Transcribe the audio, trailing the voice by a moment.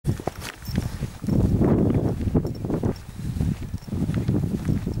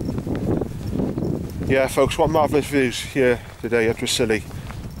Yeah folks, what marvellous views here today at Rhossili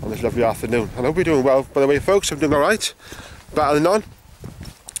on this lovely afternoon. I hope you're doing well, by the way folks. I'm doing alright, battling on,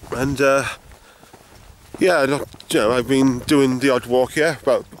 and yeah, look, you know, I've been doing the odd walk here,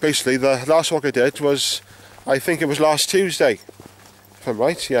 but basically the last walk I did was, I think it was last Tuesday, if I'm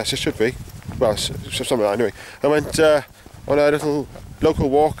right. Yes, it should be, well, something like that anyway. I went on a little local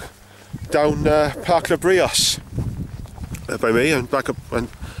walk down Parc Le Brios by me, and back up and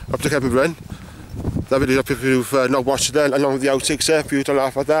up to Cefn Bryn. That video up if you've not watched it there, along with the outtakes there for you to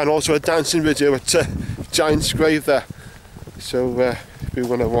laugh at that, and also a dancing video at Giant's Grave there. So if you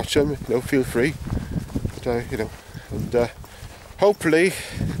want to watch them, you know, feel free. But, you know, and hopefully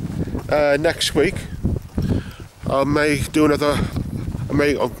next week I may do another. I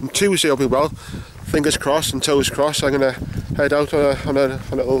may on Tuesday, I'll be well. Fingers crossed and toes crossed. I'm gonna head out on a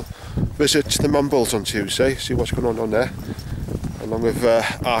little visit to the Mumbles on Tuesday. See what's going on there, along with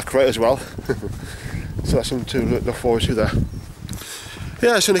Arkwright as well. So that's something to look forward to there.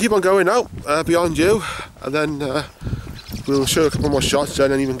 Yeah, so I'm going to keep on going now, beyond you, and then we'll show a couple more shots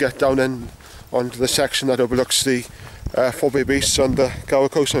and then even get down in onto the section that overlooks the Four Bay Beasts on the Gower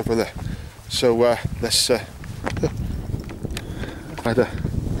coastline from there. So let's